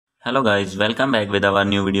Hello guys, welcome back with our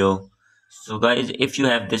new video. So guys, if you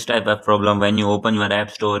have this type of problem when you open your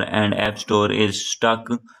app store and app store is stuck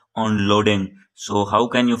on loading, so how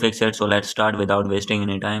can you fix it? So let's start without wasting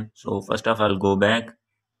any time. So first of all, go back,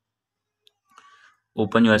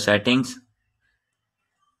 open your settings,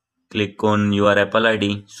 click on your Apple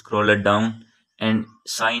ID, scroll it down and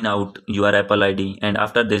sign out your Apple ID. And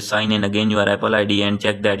after this, sign in again your Apple ID and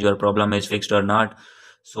check that your problem is fixed or not.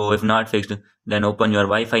 So if not fixed, then open your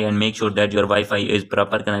Wi-Fi and make sure that your Wi-Fi is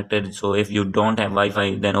proper connected. So if you don't have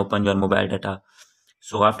Wi-Fi, then open your mobile data.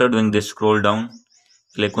 So after doing this, scroll down,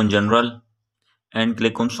 click on General and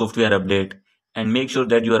click on Software Update. And make sure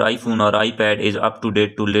that your iPhone or iPad is up to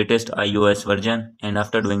date to latest iOS version. And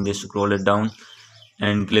after doing this, scroll it down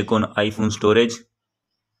and click on iPhone storage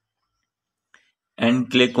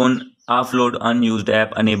and click on offload unused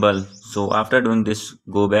app enable. So after doing this,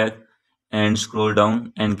 go back and scroll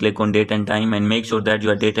down and click on date and time and make sure that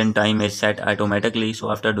your date and time is set automatically. So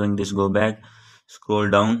after doing this, go back, scroll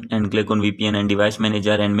down and click on VPN and device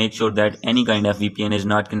manager and make sure that any kind of VPN is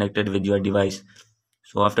not connected with your device.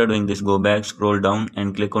 So after doing this, go back, scroll down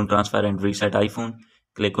and click on transfer and reset iPhone,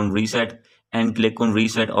 click on reset and click on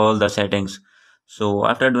reset all the settings. So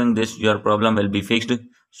after doing this, your problem will be fixed.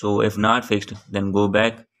 So if not fixed, then go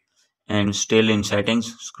back and still in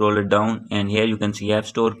settings, scroll it down and here you can see App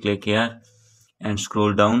Store, click here and scroll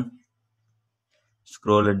it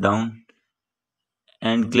down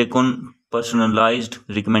and click on personalized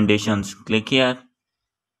recommendations, click here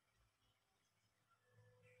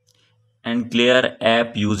and clear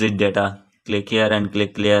app usage data, click here and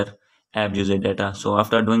click clear app usage data. So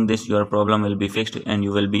after doing this, your problem will be fixed and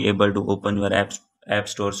you will be able to open your app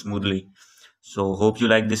store smoothly. So hope you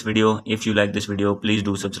like this video. If you like this video, please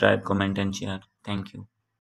do subscribe, comment and share. Thank you.